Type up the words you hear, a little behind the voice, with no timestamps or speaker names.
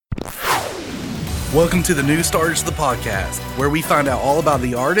Welcome to the New Stars, the podcast, where we find out all about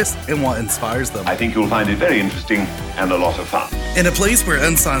the artist and what inspires them. I think you'll find it very interesting and a lot of fun. In a place where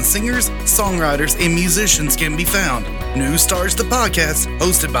unsigned singers, songwriters, and musicians can be found. New Stars, the podcast,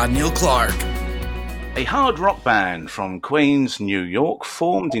 hosted by Neil Clark. A hard rock band from Queens, New York,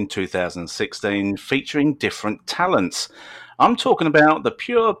 formed in 2016, featuring different talents. I'm talking about the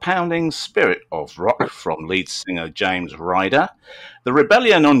pure pounding spirit of rock from lead singer James Ryder, the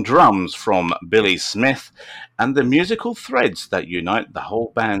rebellion on drums from Billy Smith, and the musical threads that unite the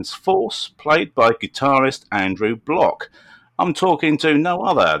whole band's force, played by guitarist Andrew Block. I'm talking to no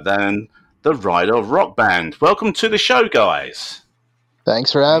other than the Ryder Rock Band. Welcome to the show, guys.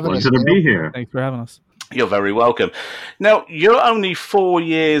 Thanks for having us. Pleasure to be here. Thanks for having us. You're very welcome. Now, you're only 4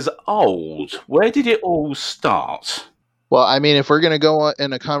 years old. Where did it all start? Well, I mean, if we're going to go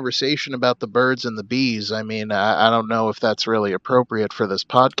in a conversation about the birds and the bees, I mean, I don't know if that's really appropriate for this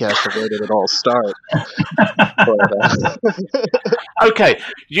podcast. Where did it all start? Okay,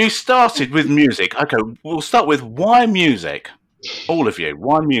 you started with music. Okay, we'll start with why music? All of you,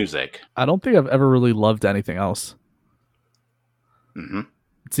 why music? I don't think I've ever really loved anything else. Mm-hmm.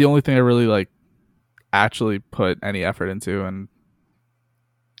 It's the only thing I really actually put any effort into, and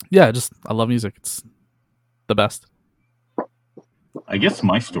yeah, I love music. It's the best. I guess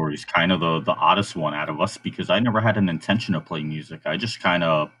my story is kind of the oddest one out of us because I never had an intention to play music. I just kind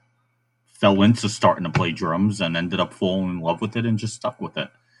of fell into starting to play drums and ended up falling in love with it and just stuck with it.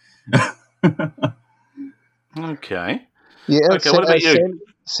 Okay. Yeah. Okay. What about you?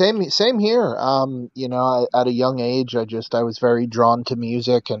 Same here. At a young age, I was very drawn to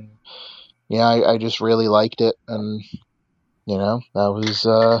music, and I just really liked it, and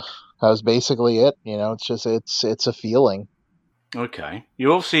that was basically it. It's a feeling. Okay.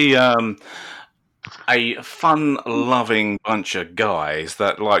 You're obviously a fun-loving bunch of guys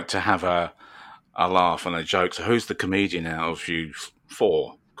that like to have a laugh and a joke. So who's the comedian out of you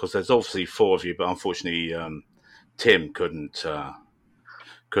four? Because there's obviously four of you, but unfortunately Tim couldn't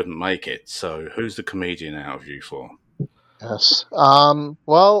make it. So who's the comedian out of you four? Yes.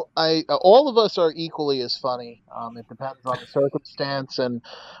 Well, all of us are equally as funny. It depends on the circumstance and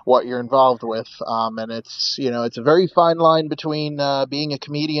what you're involved with. And it's a very fine line between being a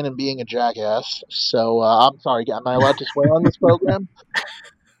comedian and being a jackass. So I'm sorry, am I allowed to swear on this program?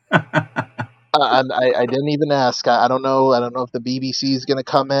 I didn't even ask. I don't know. I don't know if the BBC is going to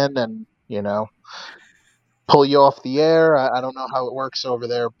come in and pull you off the air. I don't know how it works over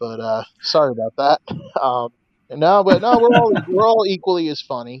there, but sorry about that. No, we're all equally as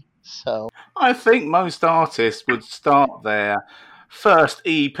funny. So I think most artists would start their first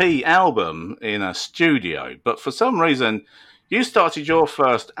EP album in a studio, but for some reason, you started your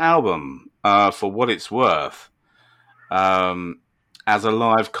first album, For What It's Worth, as a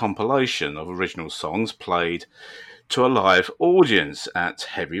live compilation of original songs played to a live audience at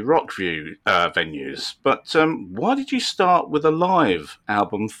heavy rock venues. But why did you start with a live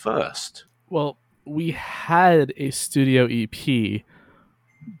album first? Well, we had a studio EP,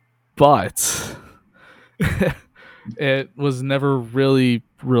 but it was never really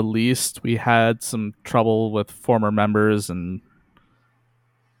released. We had some trouble with former members,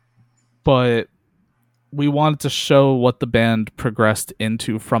 but we wanted to show what the band progressed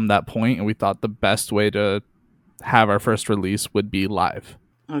into from that point, and we thought the best way to have our first release would be live.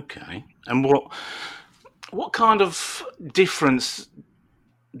 Okay. And what kind of difference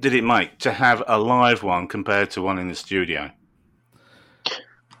did it make to have a live one compared to one in the studio?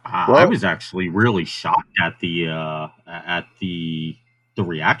 I was actually really shocked at the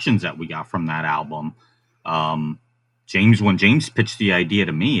reactions that we got from that album. When James pitched the idea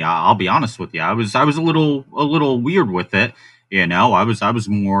to me, I'll be honest with you, I was a little weird with it. I was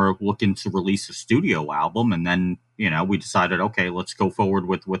more looking to release a studio album, and then we decided, okay, let's go forward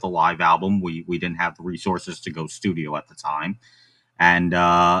with a live album. We didn't have the resources to go studio at the time. And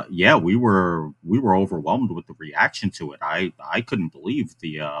we were overwhelmed with the reaction to it. I couldn't believe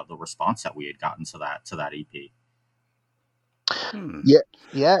the response that we had gotten to that EP.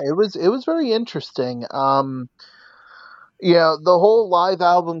 Yeah, it was very interesting. The whole live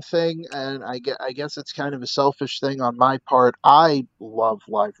album thing, and I guess it's kind of a selfish thing on my part. I love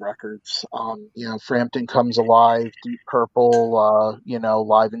live records. Frampton Comes Alive, Deep Purple,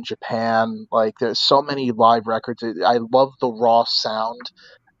 Live in Japan. Like, there's so many live records. I love the raw sound,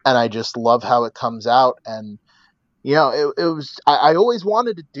 and I just love how it comes out. And it was, I always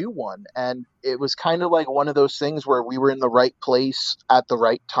wanted to do one, and it was kind of like one of those things where we were in the right place at the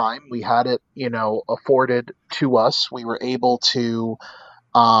right time. We had it, afforded to us. We were able to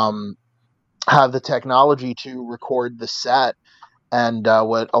have the technology to record the set, And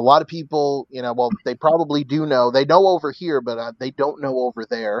what a lot of people, well, they probably do know. They know over here, but they don't know over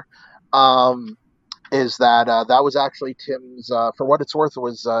there. Is that that was actually Tim's? For what it's worth, it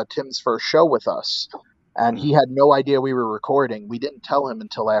was Tim's first show with us, and he had no idea we were recording. We didn't tell him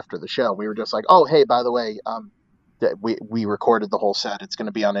until after the show. We were just like, "Oh, hey, by the way, we recorded the whole set. It's going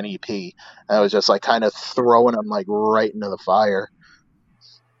to be on an EP." And I was just like kind of throwing him like right into the fire.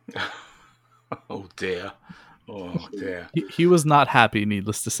 Oh dear. Oh dear. He was not happy,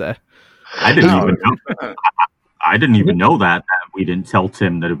 needless to say. I didn't even know. I didn't even know that we didn't tell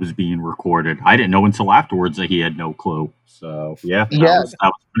Tim that it was being recorded. I didn't know until afterwards that he had no clue. So that was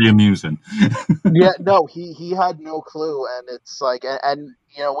pretty amusing. Yeah, no, he had no clue, and it's like, and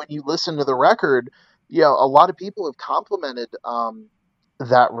when you listen to the record, a lot of people have complimented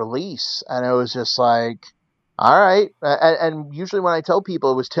that release, and it was just like, all right. And usually when I tell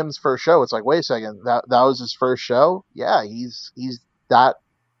people it was Tim's first show, it's like, wait a second, that was his first show? Yeah, he's that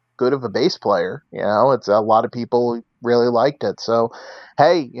good of a bass player. It's a lot of people really liked it. So,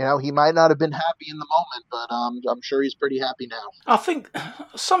 hey, he might not have been happy in the moment, but I'm sure he's pretty happy now. I think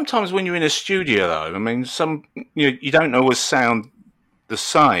sometimes when you're in a studio, though, I mean, you don't always sound the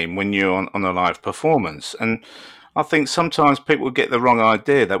same when you're on a live performance, and I think sometimes people get the wrong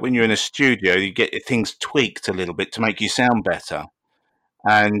idea that when you're in a studio, you get things tweaked a little bit to make you sound better,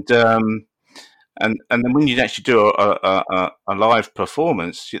 and then when you actually do a live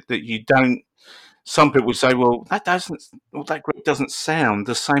performance, that you don't. Some people say, "Well, that group doesn't sound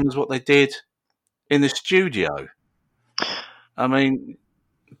the same as what they did in the studio." I mean,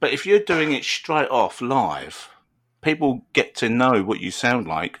 but if you're doing it straight off live, people get to know what you sound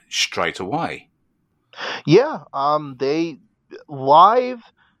like straight away. Yeah, they live.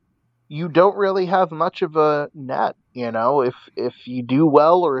 You don't really have much of a net, If you do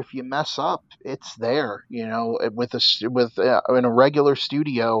well or if you mess up, it's there. In a regular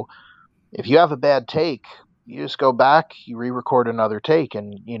studio, if you have a bad take, you just go back, you re-record another take,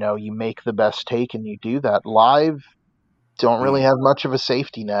 and you make the best take, and you do that. Live, don't really have much of a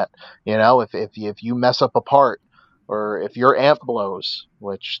safety net. If you mess up a part, or if your amp blows,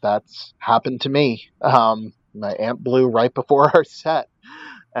 which that's happened to me. My amp blew right before our set,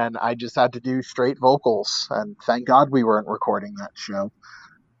 and I just had to do straight vocals, and thank God we weren't recording that show.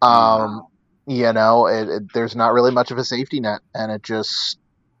 There's not really much of a safety net, and it just,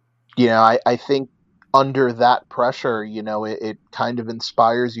 I think under that pressure, it kind of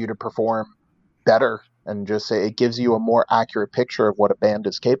inspires you to perform better, and just it gives you a more accurate picture of what a band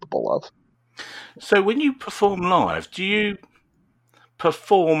is capable of. So when you perform live, do you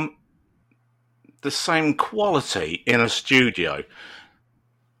perform the same quality in a studio?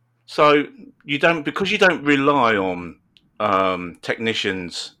 So because you don't rely on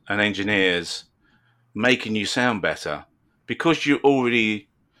technicians and engineers making you sound better, because you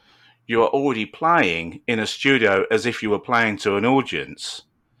are already playing in a studio as if you were playing to an audience.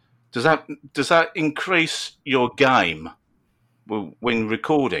 Does that increase your game when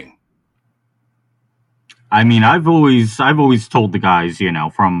recording? I mean, I've always told the guys,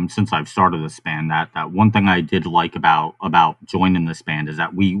 since I've started this band, that one thing I did like about joining this band is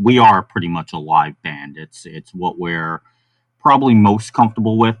that we are pretty much a live band. It's what we're probably most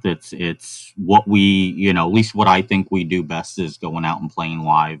comfortable with. It's what we, at least what I think we do best is going out and playing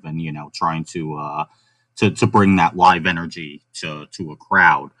live, and trying to bring that live energy to a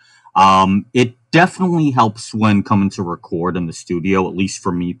crowd. It definitely helps when coming to record in the studio, at least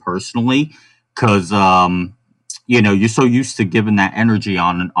for me personally. Because you're so used to giving that energy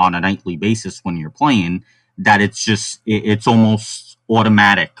on a nightly basis when you're playing that it's almost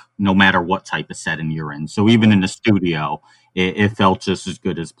automatic no matter what type of setting you're in. So even in the studio, it felt just as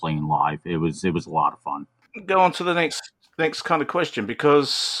good as playing live. It was a lot of fun. Go on to the next kind of question,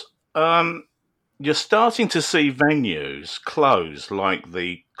 because you're starting to see venues close, like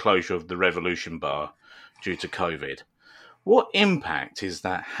the closure of the Revolution Bar due to COVID. What impact is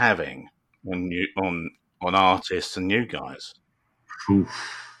that having on artists and you guys? Oof.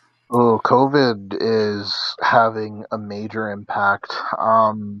 Oh, COVID is having a major impact.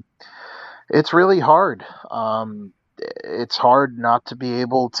 It's really hard. It's hard not to be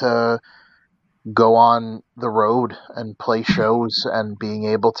able to go on the road and play shows and being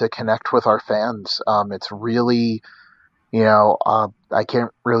able to connect with our fans. It's really, I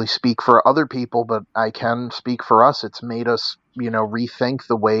can't really speak for other people, but I can speak for us. It's made us, rethink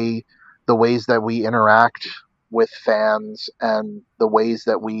the ways that we interact with fans and the ways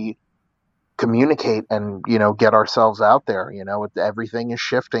that we communicate and get ourselves out there. Everything is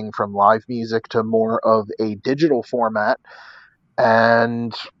shifting from live music to more of a digital format,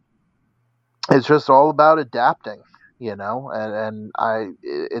 and it's just all about adapting. and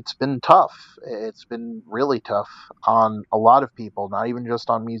it's been tough. It's been really tough on a lot of people, not even just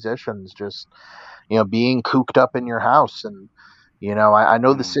on musicians, just, being cooped up in your house. And, I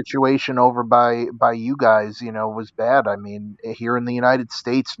know the situation over by you guys, was bad. I mean, here in the United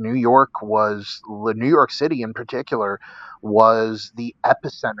States, New York City in particular was the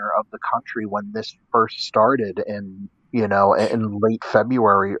epicenter of the country when this first started. And, in late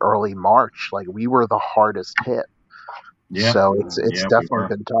February, early March, like we were the hardest hit. Yeah. So it's Yeah, we definitely were.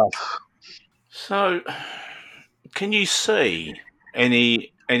 been tough. So, can you see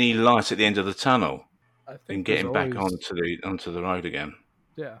any light at the end of the tunnel I in think getting back always, onto the road again?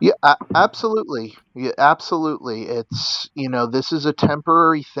 yeah. Yeah, absolutely. Yeah, absolutely. It's, this is a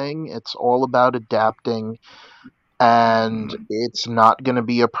temporary thing. It's all about adapting, and it's not going to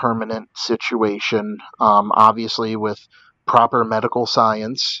be a permanent situation. Obviously, with proper medical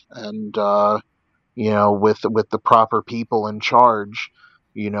science and, with the proper people in charge,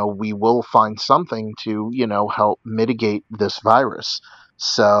 we will find something to, help mitigate this virus.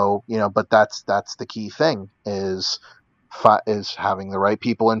 So, but that's the key thing is having the right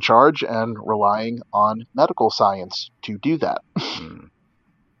people in charge and relying on medical science to do that. Hmm.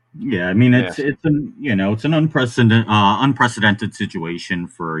 Yeah, I mean Yes. it's an it's an unprecedented situation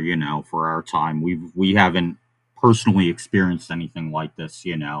for for our time. We haven't personally experienced anything like this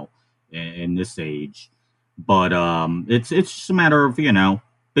in this age, but it's just a matter of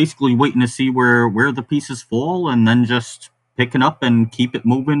basically waiting to see where the pieces fall and then just picking up and keep it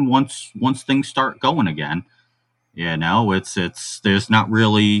moving once things start going again. It's there's not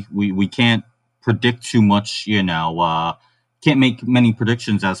really we can't predict too much. Can't make many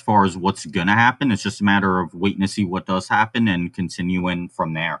predictions as far as what's gonna happen. It's just a matter of waiting to see what does happen and continuing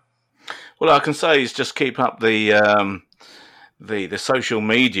from there. Well, I can say is just keep up the social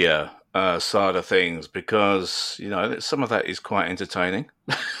media side of things, because some of that is quite entertaining.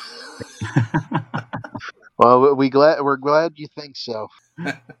 Well, we're glad you think so.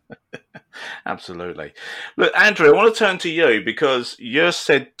 Absolutely. Look, Andrew, I want to turn to you because you're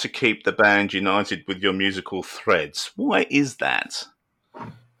said to keep the band united with your musical threads. Why is that?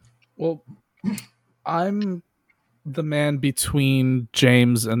 Well, I'm the man between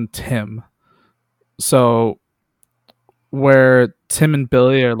James and Tim. So where Tim and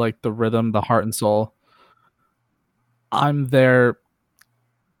Billy are like the rhythm, the heart and soul, I'm there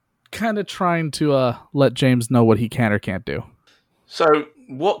kind of trying to let James know what he can or can't do. So,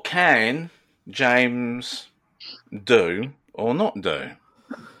 what can James do or not do?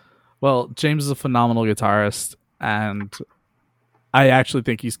 Well, James is a phenomenal guitarist, and I actually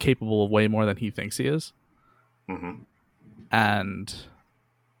think he's capable of way more than he thinks he is. Mm-hmm. And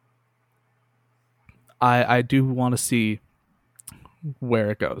I do want to see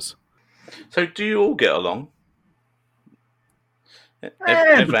where it goes. So, do you all get along?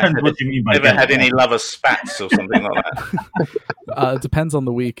 It depends what you mean by ever get had any along. lover spats or something like that? It depends on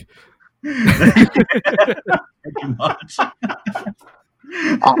the week. Pretty much.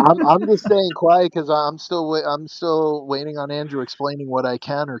 I'm just staying quiet because I'm still waiting on Andrew explaining what I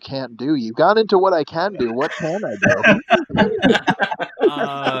can or can't do. You've gone into what I can do. What can I do?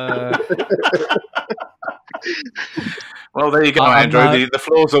 Well, there you go, I'm Andrew. not- The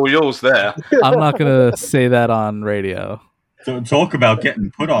floor's all yours there. I'm not going to say that on radio. So talk about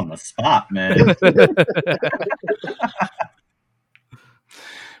getting put on the spot, man.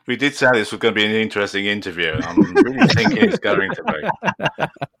 We did say this was going to be an interesting interview. I'm really thinking it's going to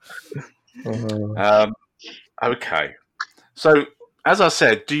be. Okay. So, as I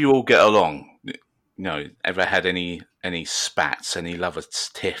said, do you all get along? Ever had any spats, any lover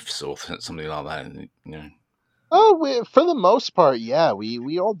tiffs or something like that? Oh, for the most part, yeah,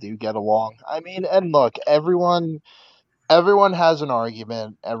 we all do get along. I mean, and look, everyone has an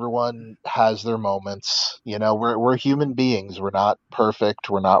argument. Everyone has their moments. We're human beings. We're not perfect.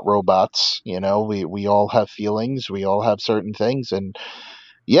 We're not robots. We all have feelings. We all have certain things, and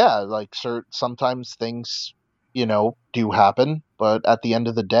yeah, like sometimes things, do happen. But at the end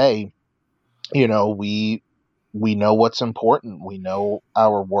of the day, we know what's important. We know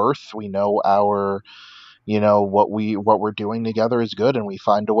our worth. We know our what we're doing together is good, and we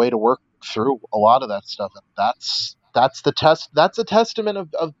find a way to work through a lot of that stuff. And that's a testament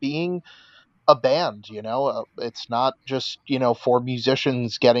of being a band. It's not just for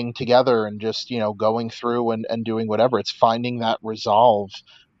musicians getting together and just going through and doing whatever. It's finding that resolve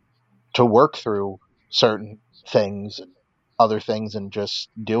to work through certain things and other things and just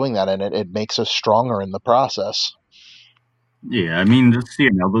doing that, and it makes us stronger in the process. Yeah, I mean, just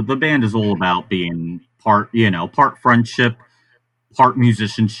the band is all about being part friendship, part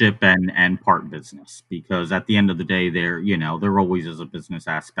musicianship and part business, because at the end of the day, there always is a business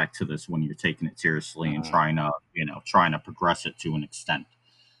aspect to this when you're taking it seriously and trying to progress it to an extent.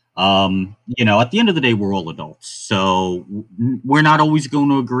 At the end of the day, we're all adults, so we're not always going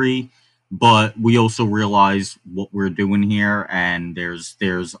to agree, but we also realize what we're doing here, and there's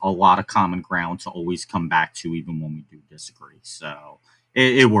a lot of common ground to always come back to, even when we do disagree. So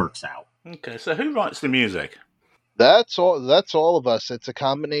it works out. Okay, so who writes the music? That's all of us. It's a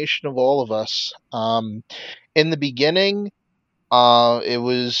combination of all of us. In the beginning, it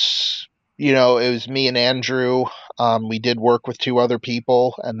was me and Andrew. We did work with two other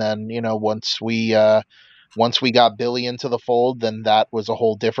people, and then once we got Billy into the fold, then that was a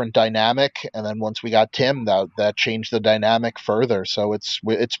whole different dynamic. And then once we got Tim, that changed the dynamic further. So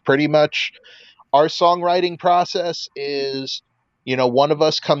it's pretty much our songwriting process is, one of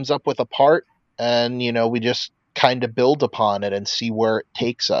us comes up with a part, and we just kind of build upon it and see where it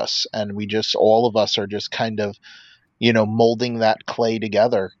takes us, and all of us are just kind of molding that clay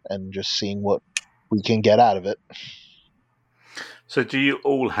together and just seeing what we can get out of it. So do you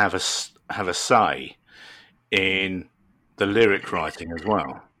all have a say in the lyric writing as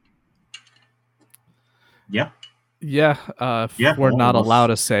well? Yeah. Yeah. We're not allowed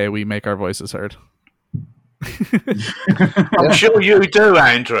to say, we make our voices heard. I'm sure you do,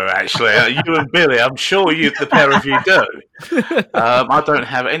 Andrew, actually. You and Billy, I'm sure the pair of you do. I don't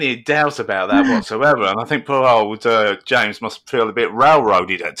have any doubt about that whatsoever. And I think poor old James must feel a bit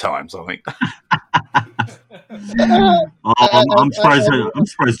railroaded at times, I think. I'm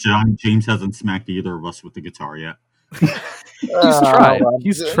surprised James hasn't smacked either of us with the guitar yet.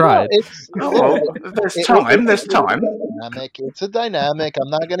 He's tried. There's time. It's a dynamic. I'm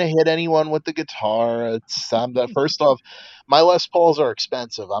not going to hit anyone with the guitar. First off, my Les Pauls are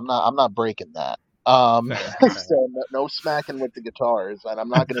expensive. I'm not breaking that. So no smacking with the guitars, and I'm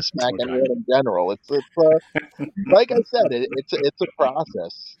not going to smack anyone in general. It's like I said, it's a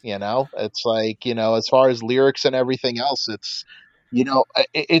process. It's like, as far as lyrics and everything else, it's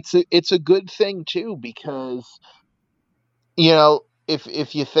it's a good thing too, because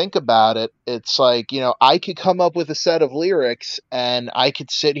if you think about it, it's like, I could come up with a set of lyrics and I could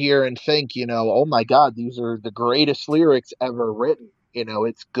sit here and think, oh my God, these are the greatest lyrics ever written.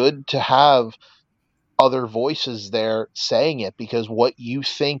 It's good to have other voices there saying it, because what you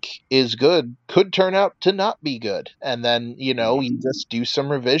think is good could turn out to not be good. And then, you just do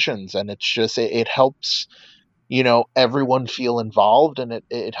some revisions, and it's just, it helps, everyone feel involved, and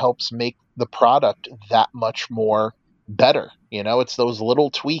it helps make the product that much more better. It's those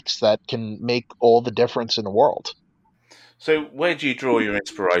little tweaks that can make all the difference in the world. So where do you draw your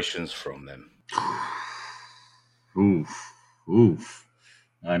inspirations from then? Oof.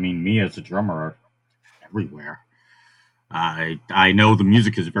 I mean, me as a drummer, everywhere. I know the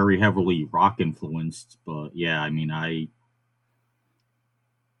music is very heavily rock influenced, but yeah, I mean,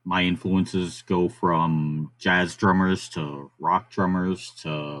 my influences go from jazz drummers to rock drummers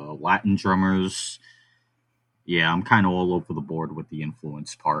to Latin drummers. Yeah, I'm kind of all over the board with the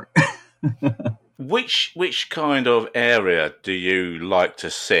influence part. Which kind of area do you like to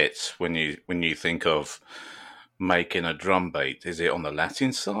sit when you think of making a drum beat? Is it on the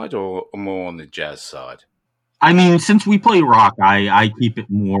Latin side or more on the jazz side? I mean, since we play rock, I keep it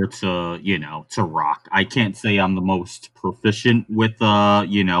more to rock. I can't say I'm the most proficient with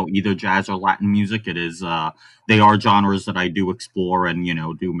either jazz or Latin music. It is they are genres that I do explore and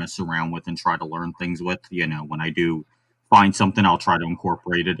do mess around with and try to learn things with. When I do find something, I'll try to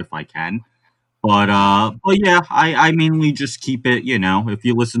incorporate it if I can. But yeah, I mainly just keep it. If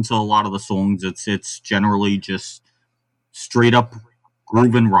you listen to a lot of the songs, it's generally just straight up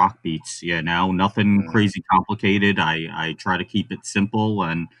grooving rock beats, nothing crazy complicated. I try to keep it simple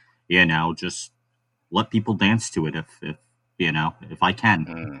and, just let people dance to it if I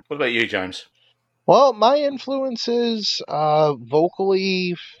can. What about you, James? Well, my influences,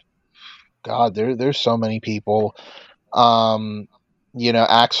 vocally, God, there's so many people. Axl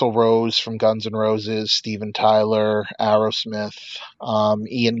Rose from Guns N' Roses, Steven Tyler, Aerosmith,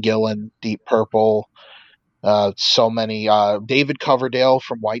 Ian Gillan, Deep Purple. So many. David Coverdale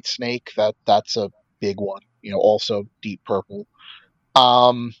from Whitesnake. That's a big one. Also Deep Purple.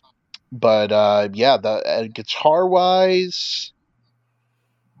 But yeah, the guitar wise,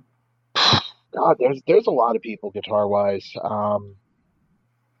 God, there's a lot of people guitar wise.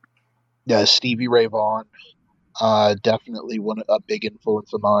 Yeah, Stevie Ray Vaughan, definitely a big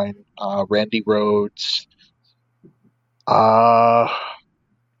influence of mine. Randy Rhoads.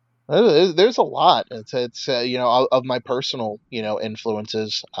 There's a lot. It's of my personal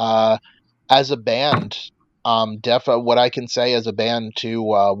influences. As a band, What I can say as a band to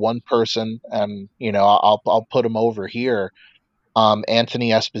one person, and I'll put him over here. Anthony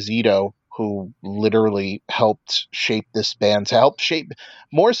Esposito, who literally helped shape this band, to help shape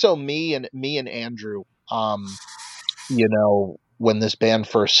more so me and Andrew. When this band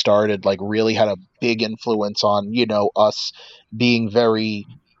first started, like really had a big influence on us being very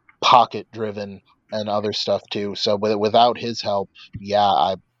pocket driven and other stuff too. So without his help,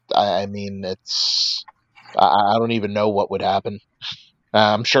 yeah, I mean, I don't even know what would happen.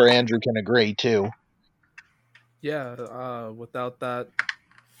 I'm sure Andrew can agree too. Yeah, without that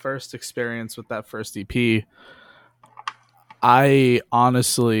first experience with that first EP, I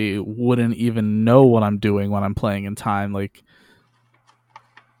honestly wouldn't even know what I'm doing when I'm playing in time. Like,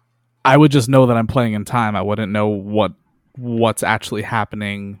 I would just know that I'm playing in time. I wouldn't know what's actually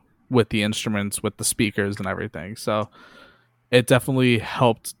happening with the instruments, with the speakers and everything. So it definitely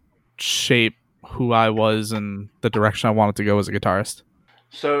helped shape who I was and the direction I wanted to go as a guitarist.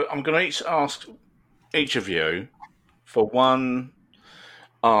 So I'm going to ask each of you for one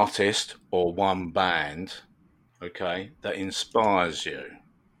artist or one band, okay, that inspires you,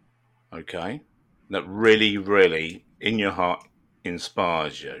 okay, that really, really, in your heart,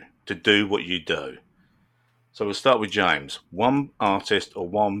 inspires you to do what you do. So we'll start with James. One artist or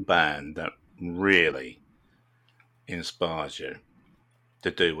one band that really inspires you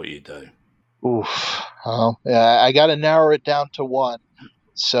to do what you do. Oof. Yeah, I got to narrow it down to one.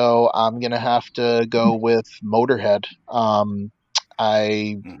 So I'm going to have to go with Motorhead. That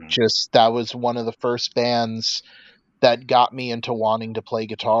was one of the first bands that got me into wanting to play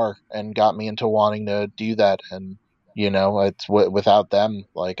guitar and got me into wanting to do that. And, it's without them,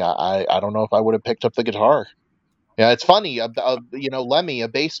 like, I don't know if I would have picked up the guitar. Yeah, it's funny. Lemmy, a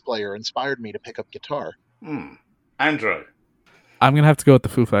bass player, inspired me to pick up guitar. Andrew? I'm going to have to go with the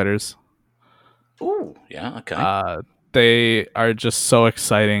Foo Fighters. Ooh, yeah, okay. They are just so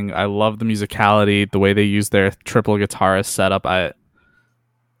exciting. I love the musicality, the way they use their triple guitarist setup. I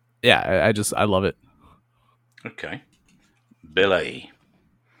love it. Okay. Billy,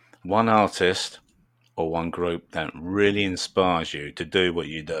 one artist or one group that really inspires you to do what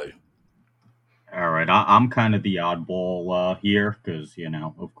you do. All right, I'm kind of the oddball here because,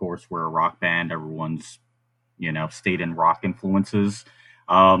 of course, we're a rock band. Everyone's, stayed in rock influences.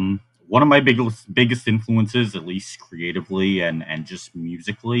 One of my biggest influences, at least creatively and just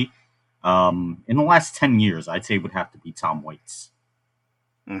musically, in the last 10 years, I'd say would have to be Tom Waits.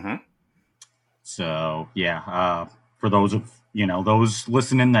 Mm-hmm. So, yeah, for those those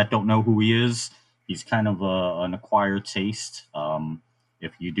listening that don't know who he is, he's kind of an acquired taste.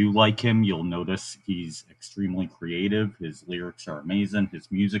 If you do like him, you'll notice he's extremely creative. His lyrics are amazing.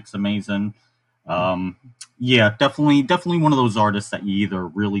 His music's amazing. Yeah, definitely one of those artists that you either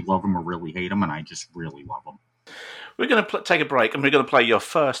really love him or really hate him, and I just really love him. We're going to take a break, and we're going to play your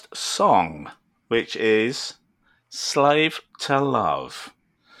first song, which is Slave to Love.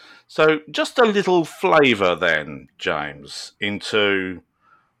 So just a little flavour then, James, into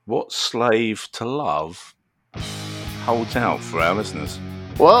what Slave to Love holds out for our listeners.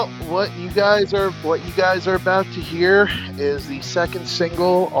 Well, what you guys are about to hear is the second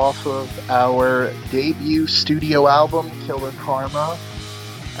single off of our debut studio album, Killer Karma,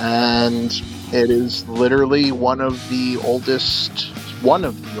 and it is literally one of the oldest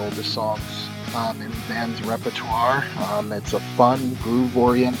songs in the band's repertoire. It's a fun,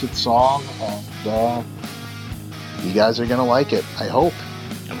 groove-oriented song, and you guys are gonna like it, I hope.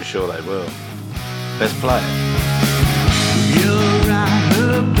 I'm sure they will. Let's play it. You're right,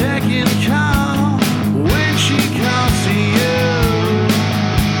 her beck and call when she calls to you.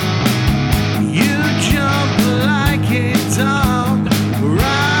 You jump like a dog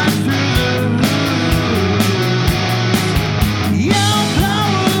right through the roof. You're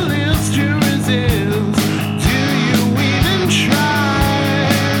powerless to resist. Do you even try?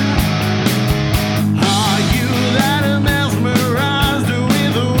 Are you that mesmerized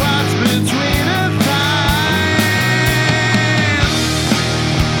with what's between her thighs?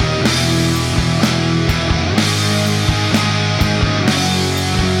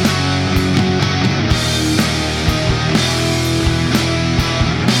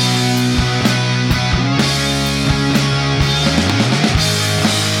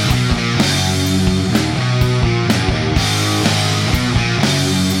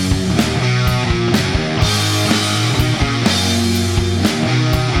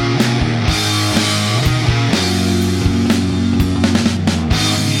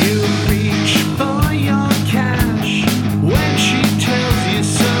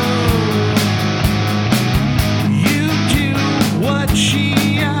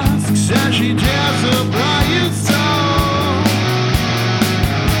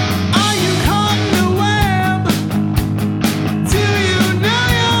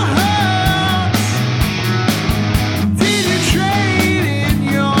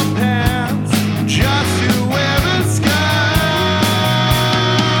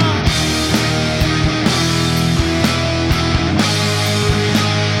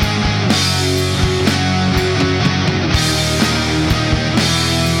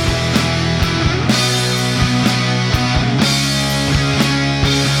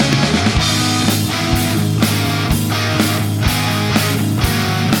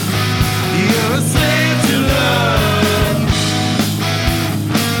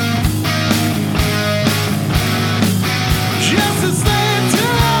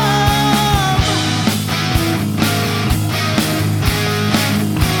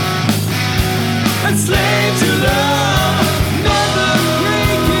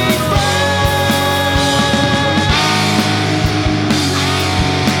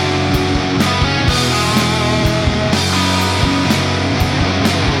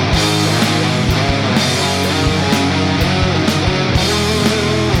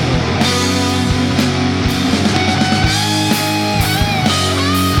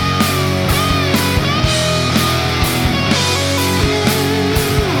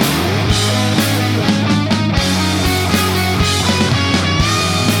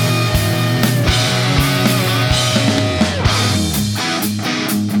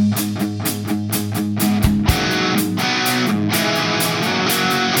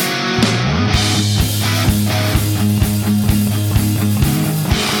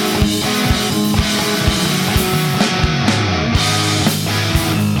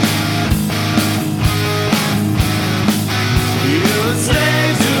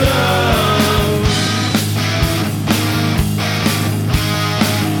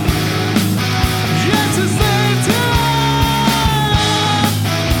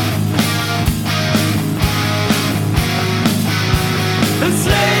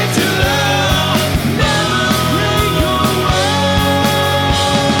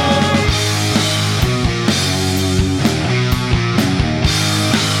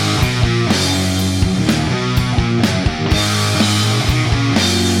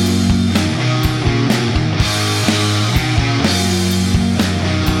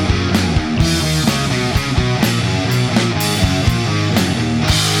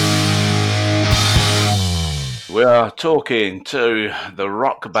 are talking to the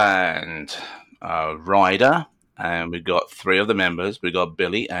rock band Ryder, and we've got three of the members. We've got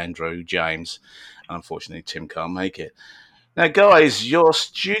Billy, Andrew, James, and unfortunately Tim can't make it. Now, guys, your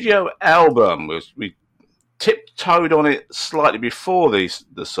studio album, we tiptoed on it slightly before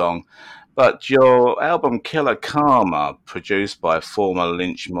the song, but your album Killer Karma, produced by former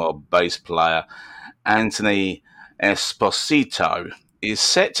Lynch Mob bass player Anthony Esposito, is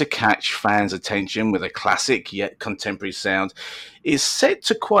set to catch fans' attention with a classic yet contemporary sound, is set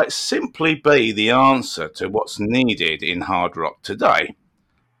to quite simply be the answer to what's needed in hard rock today.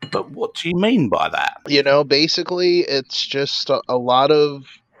 But what do you mean by that? Basically, it's just a lot of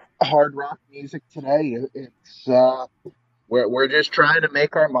hard rock music today. It's we're just trying to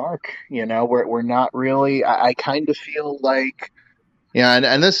make our mark. We're not really. I kind of feel like,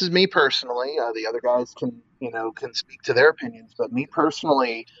 and this is me personally. The other guys can speak to their opinions, but me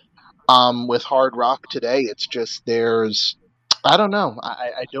personally, with hard rock today, it's just I don't know.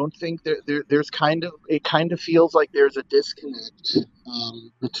 I don't think there's it kind of feels like there's a disconnect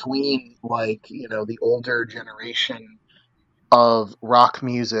between the older generation of rock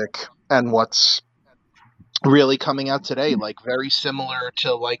music and what's really coming out today, like very similar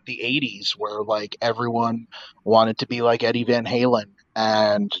to like the 80s, where like everyone wanted to be like Eddie Van Halen,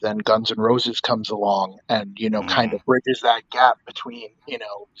 and then Guns N' Roses comes along and kind of bridges that gap between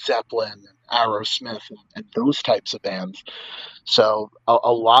Zeppelin and Aerosmith and those types of bands. So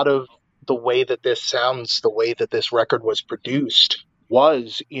a lot of the way that this sounds, the way that this record was produced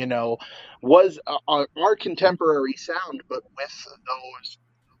was our contemporary sound, but with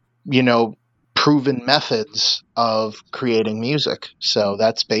those proven methods of creating music. So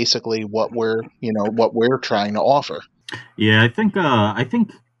that's basically what we're trying to offer. Yeah, I think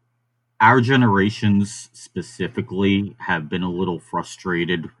our generations specifically have been a little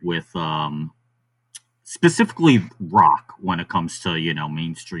frustrated with specifically rock when it comes to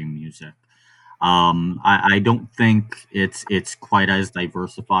mainstream music. I don't think it's quite as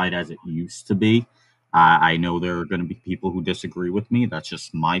diversified as it used to be. I know there are going to be people who disagree with me. That's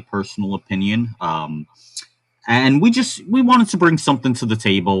just my personal opinion. And we wanted to bring something to the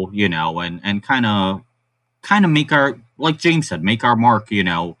table, and kind of make our, like James said, make our mark,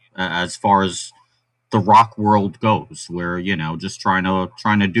 as far as the rock world goes, where just trying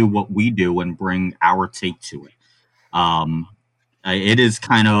to do what we do and bring our take to it. It is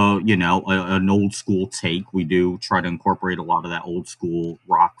kind of an old school take. We do try to incorporate a lot of that old school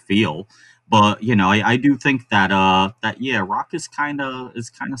rock feel, but I do think that rock is kind of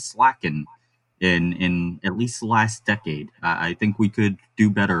slacking in at least the last decade. I think we could do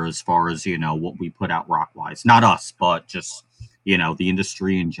better as far as what we put out rock wise. Not us, but just the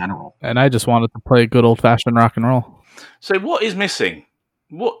industry in general. And I just wanted to play good old fashioned rock and roll. So what is missing?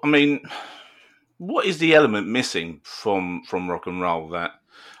 What is the element missing from rock and roll?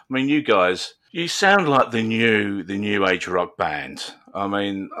 You guys, you sound like the new age rock band.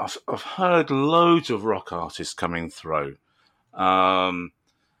 I've heard loads of rock artists coming through, and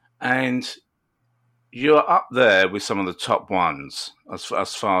you're up there with some of the top ones as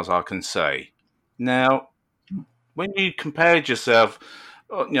far as I can say. Now, when you compared yourself,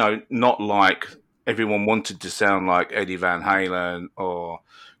 not like everyone wanted to sound like Eddie Van Halen or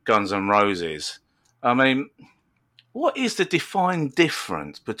Guns N' Roses. What is the defined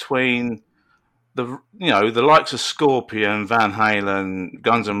difference between the likes of Scorpion, Van Halen,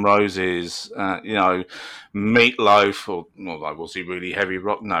 Guns N' Roses, Meatloaf, or was he really heavy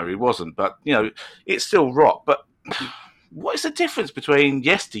rock? No, he wasn't. But it's still rock. But what is the difference between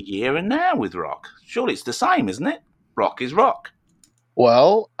yesteryear and now with rock? Surely it's the same, isn't it? Rock is rock.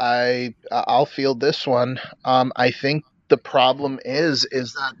 Well, I'll field this one. I think the problem is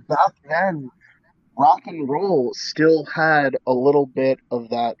that back then, rock and roll still had a little bit of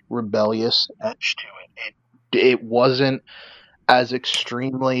that rebellious edge to it. It wasn't as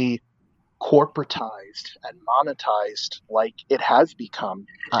extremely corporatized and monetized like it has become.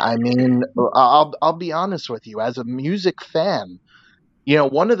 I'll be honest with you. As a music fan,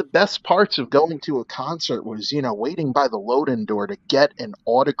 one of the best parts of going to a concert was, waiting by the load-in door to get an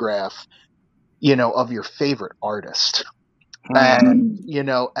autograph, of your favorite artist. And,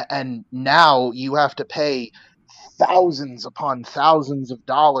 and now you have to pay thousands upon thousands of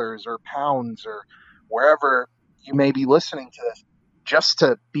dollars or pounds or wherever you may be listening to this just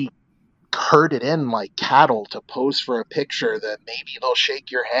to be herded in like cattle to pose for a picture that maybe they'll shake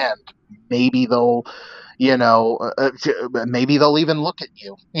your hand. Maybe they'll, maybe they'll even look at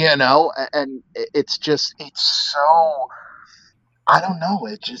you, and it's so, I don't know.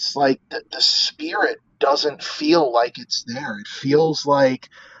 It's just like the spirit doesn't feel like it's there. It feels like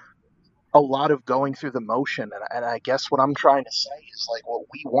a lot of going through the motion, and I guess what I'm trying to say is like what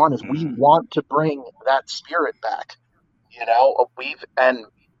we want is we Mm. want to bring that spirit back. And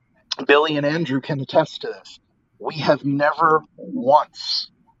Billy and Andrew can attest to this. We have never once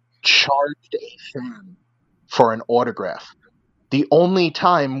charged a fan for an autograph. The only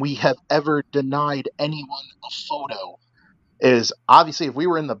time we have ever denied anyone a photo is obviously if we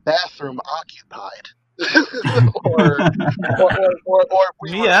were in the bathroom occupied, or, or if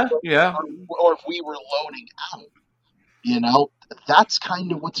we were, Yeah. or if we were loading out. That's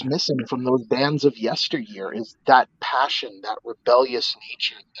kind of what's missing from those bands of yesteryear is that passion, that rebellious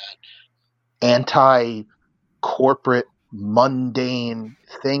nature, that anti-corporate, mundane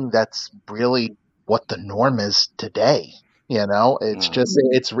thing that's really what the norm is today. It's just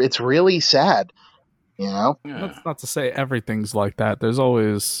it's really sad. Yeah. That's not to say everything's like that. There's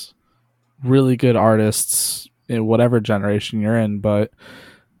always really good artists in whatever generation you're in, but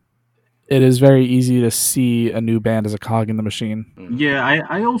it is very easy to see a new band as a cog in the machine. Yeah,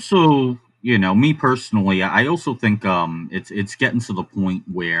 I also, me personally, I also think it's getting to the point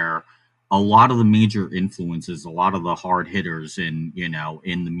where a lot of the major influences, a lot of the hard hitters in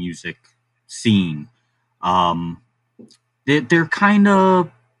the music scene, they're kind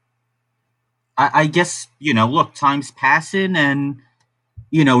of, I guess, look, time's passing and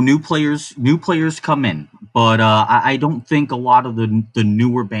new players come in, but I don't think a lot of the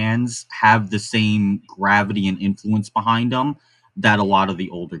newer bands have the same gravity and influence behind them that a lot of the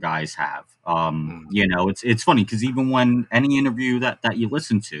older guys have. It's funny because even when any interview that you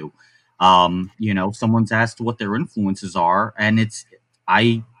listen to, someone's asked what their influences are, and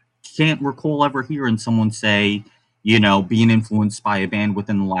I can't recall ever hearing someone say, being influenced by a band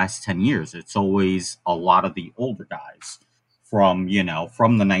within the last 10 years. It's always a lot of the older guys from the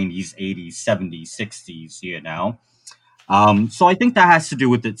 90s, 80s, 70s, 60s, so I think that has to do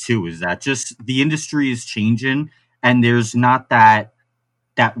with it too, is that just the industry is changing and there's not that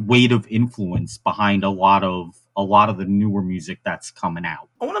weight of influence behind a lot of the newer music that's coming out.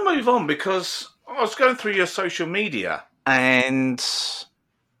 I want to move on because I was going through your social media and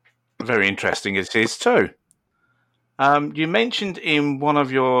very interesting it is too. You mentioned in one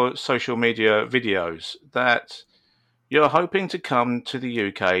of your social media videos that you're hoping to come to the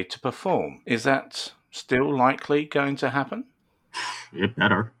UK to perform. Is that still likely going to happen? It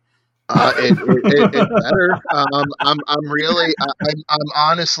better. It better. I'm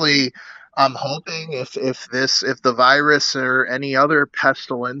honestly, I'm hoping if the virus or any other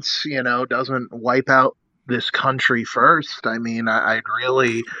pestilence, doesn't wipe out this country first. I mean, I'd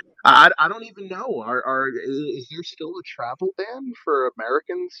really. I don't even know. Is there still a travel ban for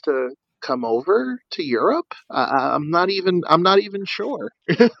Americans to come over to Europe? I'm not even sure.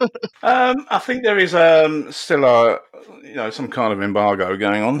 I think there is still some kind of embargo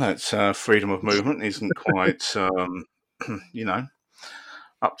going on. That freedom of movement isn't quite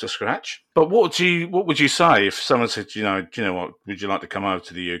up to scratch. But what would you say if someone said, do you know what, would you like to come over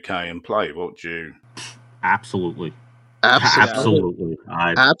to the UK and play? What would you? Absolutely. Absolutely.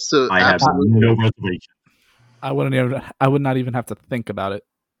 I have no reservation. I would not even have to think about it.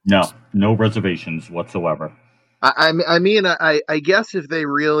 No reservations whatsoever. I mean, I guess if they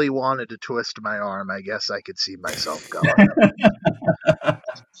really wanted to twist my arm, I guess I could see myself going.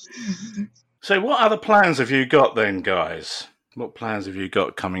 So what other plans have you got then, guys? What plans have you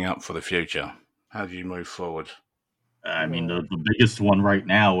got coming up for the future? How do you move forward? I mean, the biggest one right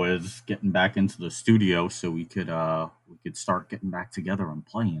now is getting back into the studio so we could start getting back together and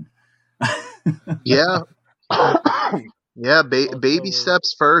playing. Yeah. Yeah, baby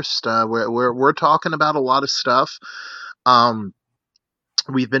steps first. We're talking about a lot of stuff.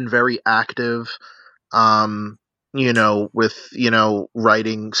 We've been very active, with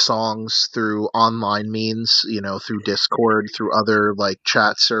writing songs through online means, through Discord, through other like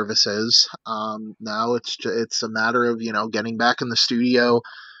chat services. Now it's a matter of getting back in the studio,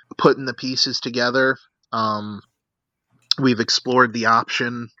 putting the pieces together. We've explored the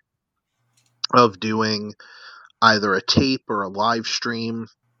option of doing either a tape or a live stream,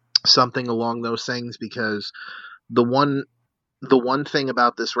 something along those things, because the one thing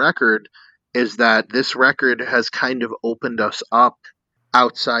about this record is that this record has kind of opened us up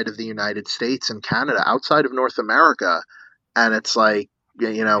outside of the United States and Canada, outside of North America. And it's like,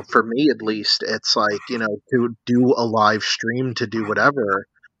 for me at least, it's like, to do a live stream, to do whatever,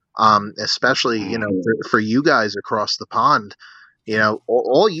 especially, for you guys across the pond.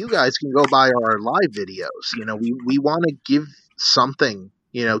 All you guys can go by our live videos. We want to give something,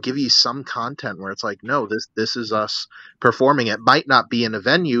 give you some content where it's like, no, this is us performing. It might not be in a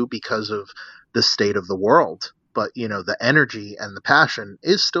venue because of the state of the world, but the energy and the passion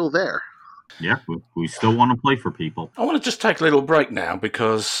is still there. Yeah, we still want to play for people. I want to just take a little break now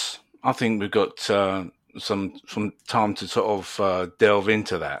because I think we've got some time to sort of delve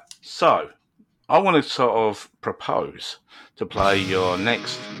into that. So I want to sort of propose to play your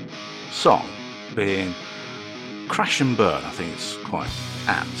next song, being Crash and Burn. I think it's quite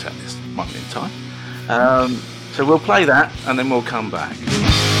apt at this moment in time. So we'll play that and then we'll come back.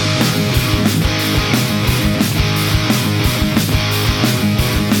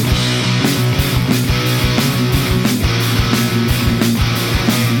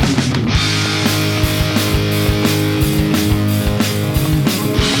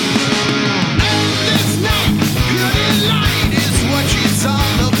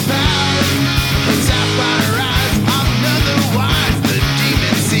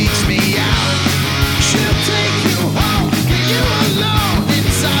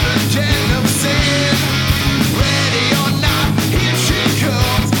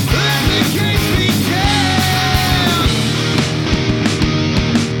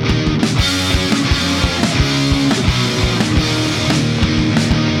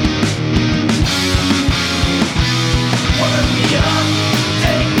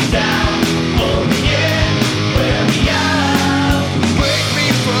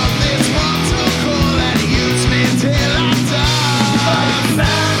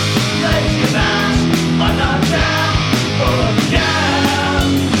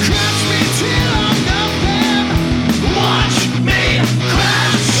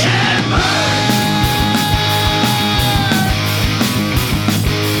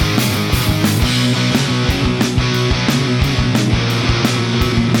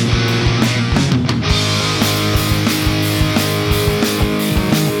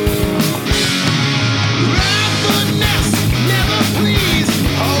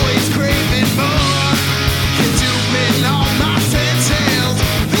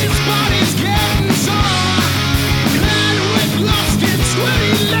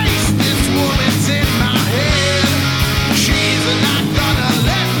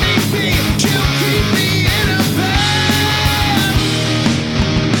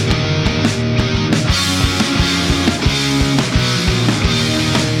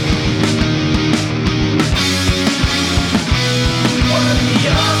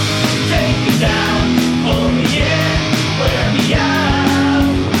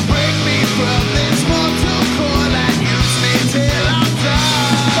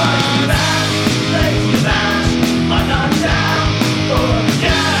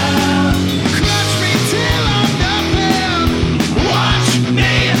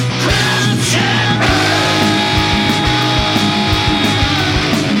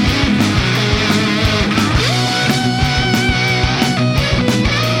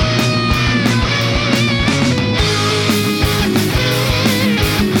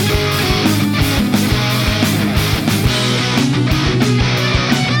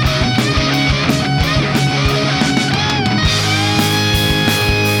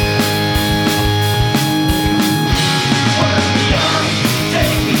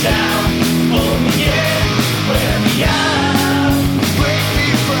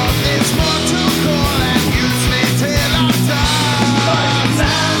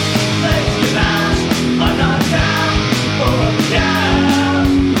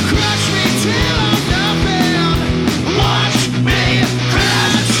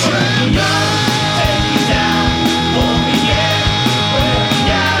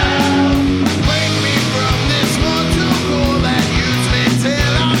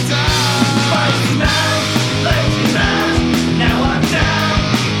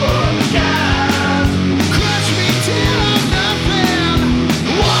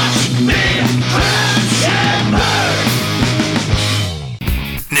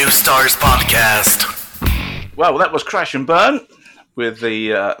 Stars Podcast. Well, that was Crash and Burn with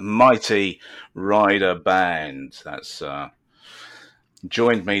the Mighty Rider Band. That's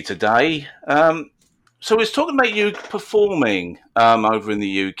joined me today. So we're talking about you performing over in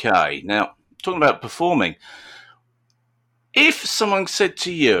the UK. Now, talking about performing, if someone said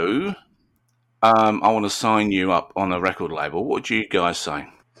to you, I want to sign you up on a record label, what would you guys say?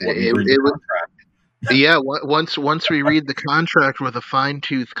 It would, yeah. Once we read the contract with a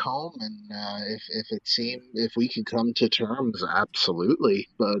fine-tooth comb, and if we could come to terms, absolutely.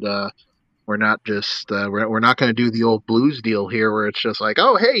 But we're not just we're not going to do the old blues deal here, where it's just like,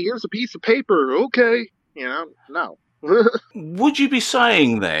 oh, hey, here's a piece of paper, okay, no. Would you be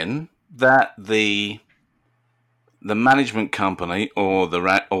saying then that the management company or the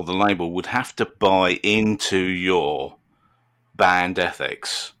label would have to buy into your band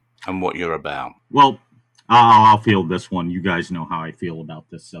ethics and what you're about? Well, I'll field this one. You guys know how I feel about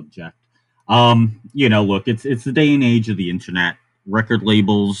this subject. Look, it's the day and age of the internet. Record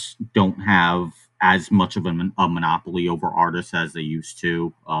labels don't have as much of a monopoly over artists as they used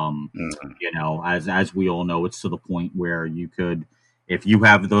to. As we all know, it's to the point where you could, if you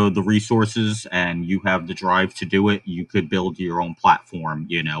have the resources and you have the drive to do it, you could build your own platform.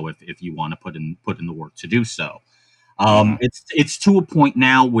 If you want to put in the work to do so. It's to a point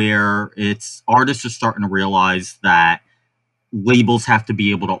now where artists are starting to realize that labels have to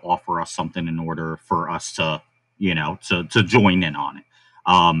be able to offer us something in order for us to join in on it.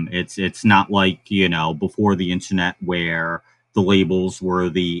 It's not like, before the internet where the labels were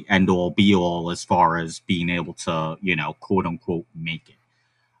the end all be all as far as being able to, quote unquote, make it.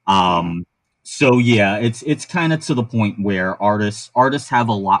 So yeah, it's kind of to the point where artists have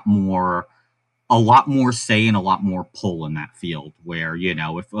a lot more say and a lot more pull in that field where,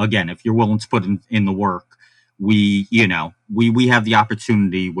 if you're willing to put in the work, we have the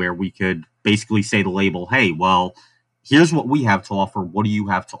opportunity where we could basically say to the label, hey, well, here's what we have to offer. What do you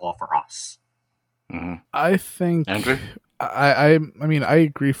have to offer us? I think Andrew? I mean, I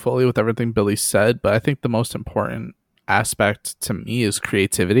agree fully with everything Billy said, but I think the most important aspect to me is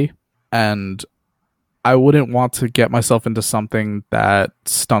creativity. And I wouldn't want to get myself into something that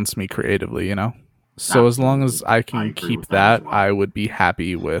stunts me creatively, So as long as I can keep that, well, I would be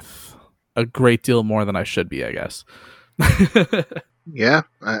happy with a great deal more than I should be, I guess. Yeah,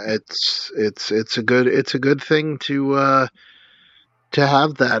 it's a good thing to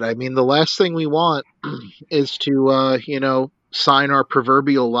have that. I mean, the last thing we want is to sign our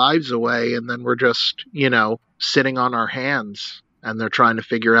proverbial lives away, and then we're just sitting on our hands, and they're trying to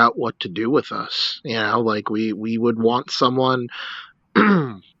figure out what to do with us. Like we would want someone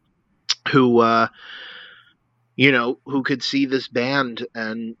who who could see this band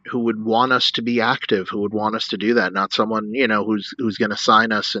and who would want us to be active, who would want us to do that, not someone, who's going to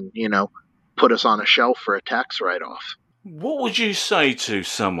sign us and, put us on a shelf for a tax write-off. What would you say to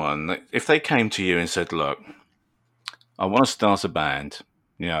someone that if they came to you and said, look, I want to start a band,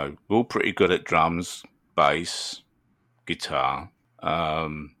 we're all pretty good at drums, bass, guitar,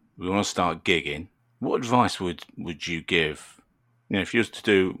 we want to start gigging. What advice would you give, if you was to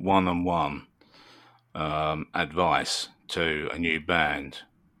do one-on-one advice to a new band,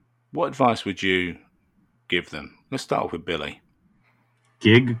 what advice would you give them? Let's start off with Billy.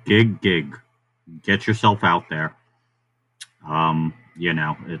 Gig. Get yourself out there.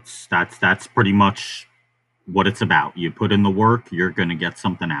 That's pretty much what it's about. You put in the work, you're going to get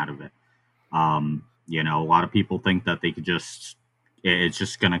something out of it. A lot of people think that they could it's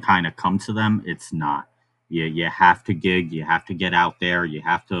just going to kind of come to them. It's not. You have to gig, you have to get out there, you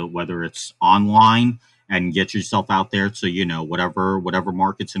have to, whether it's online and get yourself out there to, whatever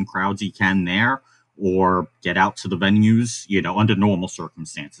markets and crowds you can there, or get out to the venues, under normal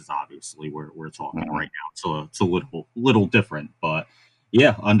circumstances, obviously, we're talking right now. So it's a little different, but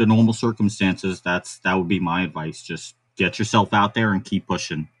yeah, under normal circumstances, that would be my advice. Just get yourself out there and keep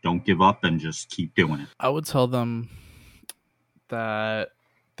pushing. Don't give up and just keep doing it. I would tell them that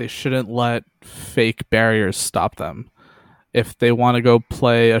they shouldn't let fake barriers stop them. If they want to go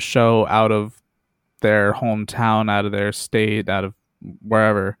play a show out of their hometown, out of their state, out of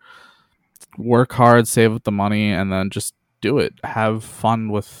wherever, work hard, save up the money, and then just do it. Have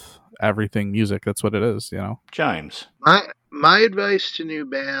fun with everything music. That's what it is, James. My advice to new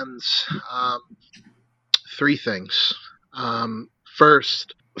bands, 3 things.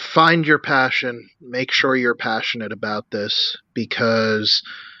 First, find your passion. Make sure you're passionate about this, because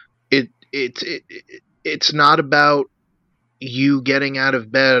it's not about you getting out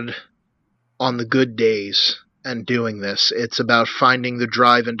of bed on the good days and doing this. It's about finding the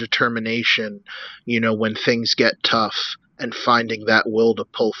drive and determination, when things get tough, and finding that will to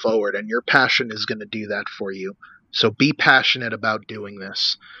pull forward. And your passion is going to do that for you. So be passionate about doing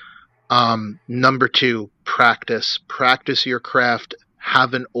this. Number 2, practice. Practice your craft.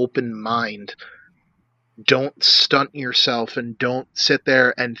 Have an open mind. Don't stunt yourself, and don't sit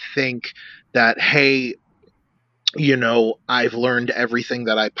there and think that, hey, I've learned everything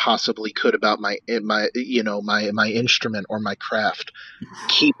that I possibly could about my instrument or my craft.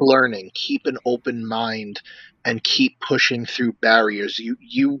 Keep learning, keep an open mind, and keep pushing through barriers.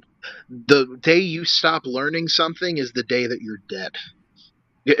 The day you stop learning something is the day that you're dead.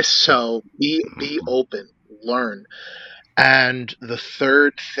 So be open, learn. And the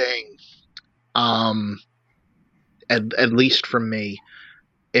third thing, at least from me,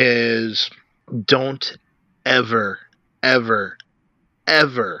 is don't ever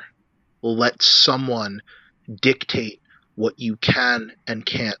let someone dictate what you can and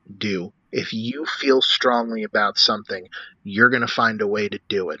can't do. If you feel strongly about something, you're going to find a way to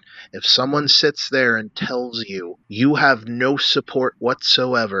do it. If someone sits there and tells you you have no support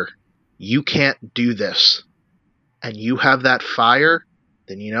whatsoever, you can't do this, and you have that fire,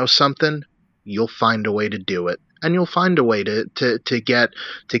 then you know something, you'll find a way to do it. And you'll find a way to get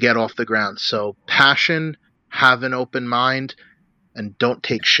off the ground. So passion, have an open mind, and don't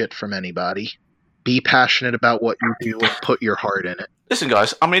take shit from anybody. Be passionate about what you do and put your heart in it. Listen,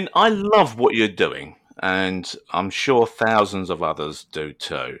 guys, I mean, I love what you're doing, and I'm sure thousands of others do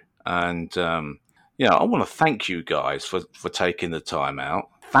too. And, I want to thank you guys for taking the time out.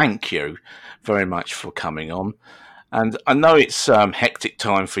 Thank you very much for coming on. And I know it's hectic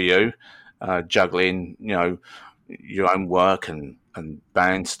time for you, juggling, your own work and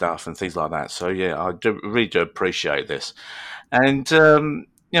band stuff and things like that. So, yeah, I really do appreciate this. And,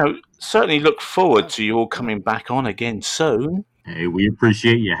 certainly look forward to you all coming back on again soon. Hey, we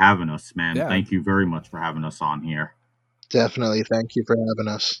appreciate you having us, man. Yeah. Thank you very much for having us on here. Definitely. Thank you for having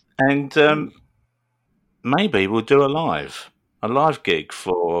us. And maybe we'll do a live gig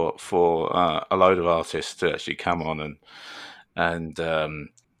for a load of artists to actually come on and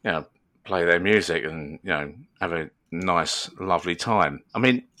play their music and have a nice, lovely time. I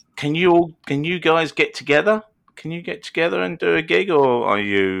mean, can you guys get together? Can you get together and do a gig, or are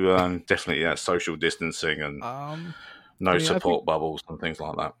you definitely social distancing and support bubbles and things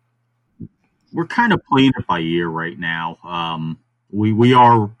like that? We're kind of playing it by ear right now. We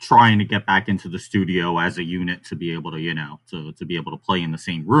are trying to get back into the studio as a unit to be able to to be able to play in the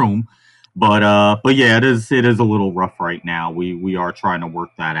same room. But yeah, it is a little rough right now. We are trying to work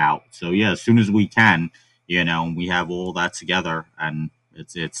that out. So yeah, as soon as we can, we have all that together and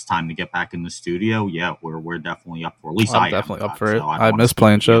it's time to get back in the studio. Yeah, we're definitely up for. At least I'm I am definitely up for so it. I miss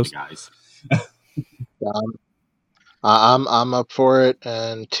playing shows. Guys. I'm up for it,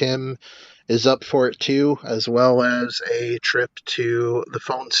 and Tim is up for it too, as well as a trip to the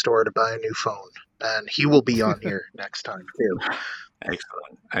phone store to buy a new phone, and he will be on here next time too.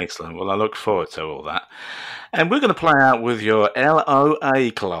 Excellent. Well, I look forward to all that, and we're going to play out with your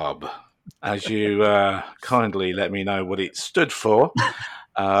LOA Club, as you kindly let me know what it stood for.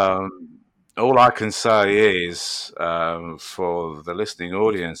 All I can say is, for the listening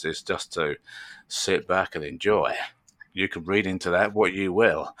audience, is just to sit back and enjoy. You can read into that what you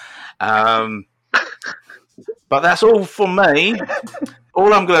will. But that's all for me.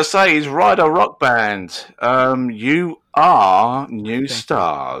 All I'm going to say is Rider Rock Band, you are new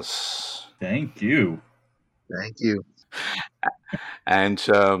stars. Thank you. Thank you. And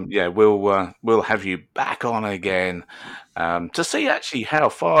we'll have you back on again to see actually how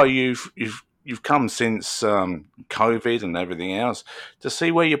far you've come since COVID and everything else, to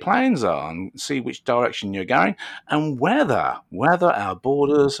see where your plans are and see which direction you're going, and whether our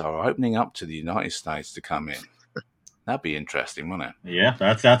borders are opening up to the United States to come in. That'd be interesting, wouldn't it? Yeah,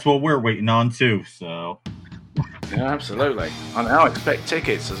 that's what we're waiting on too. So yeah, absolutely. And I expect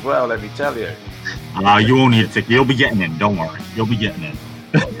tickets as well. Let me tell you. You won't need a ticket. You'll be getting in. Don't worry. You'll be getting in.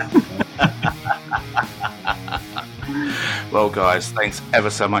 Well, guys, thanks ever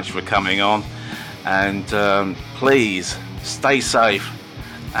so much for coming on. And please stay safe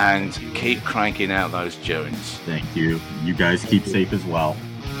and keep cranking out those tunes. Thank you. You guys keep safe as well.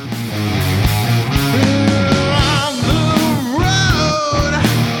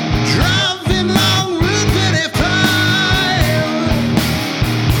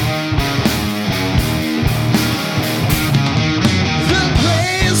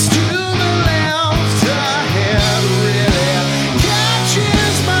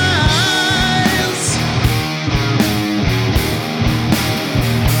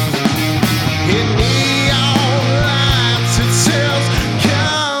 In neon lights, it says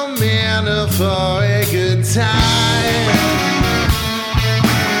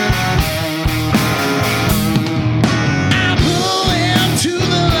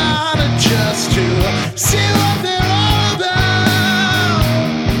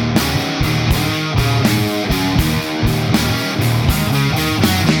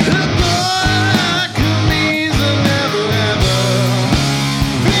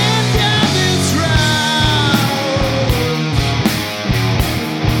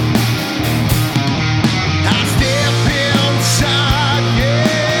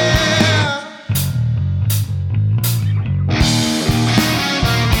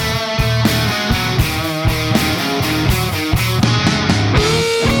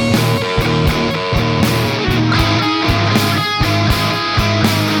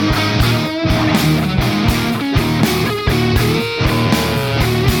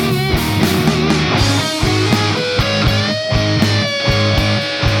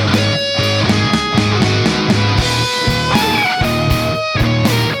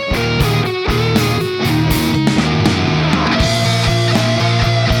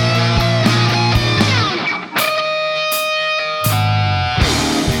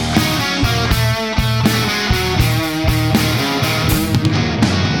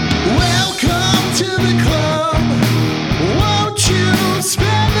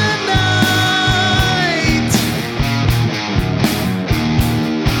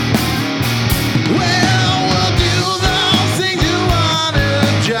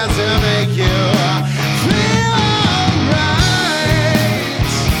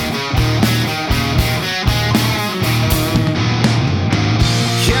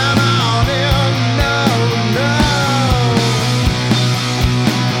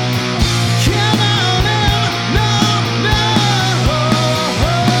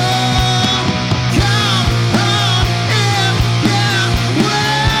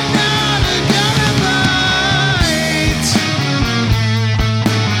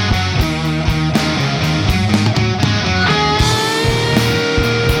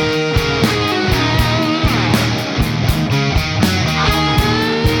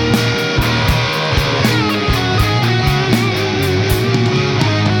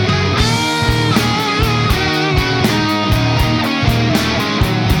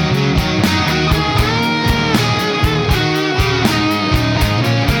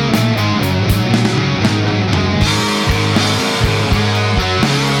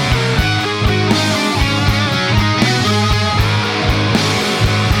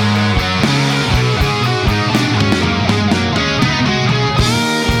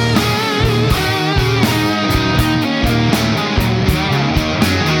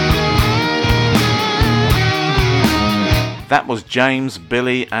That was James,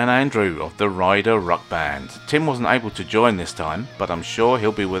 Billy and Andrew of the Ryder Rock Band. Tim wasn't able to join this time, but I'm sure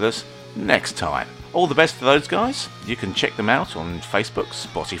he'll be with us next time. All the best to those guys. You can check them out on Facebook,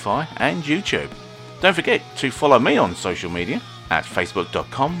 Spotify and YouTube. Don't forget to follow me on social media at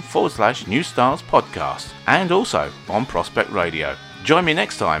facebook.com/New Stars Podcast and also on Prospect Radio. Join me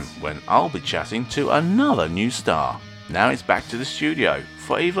next time when I'll be chatting to another new star. Now it's back to the studio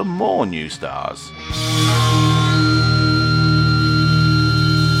for even more new stars.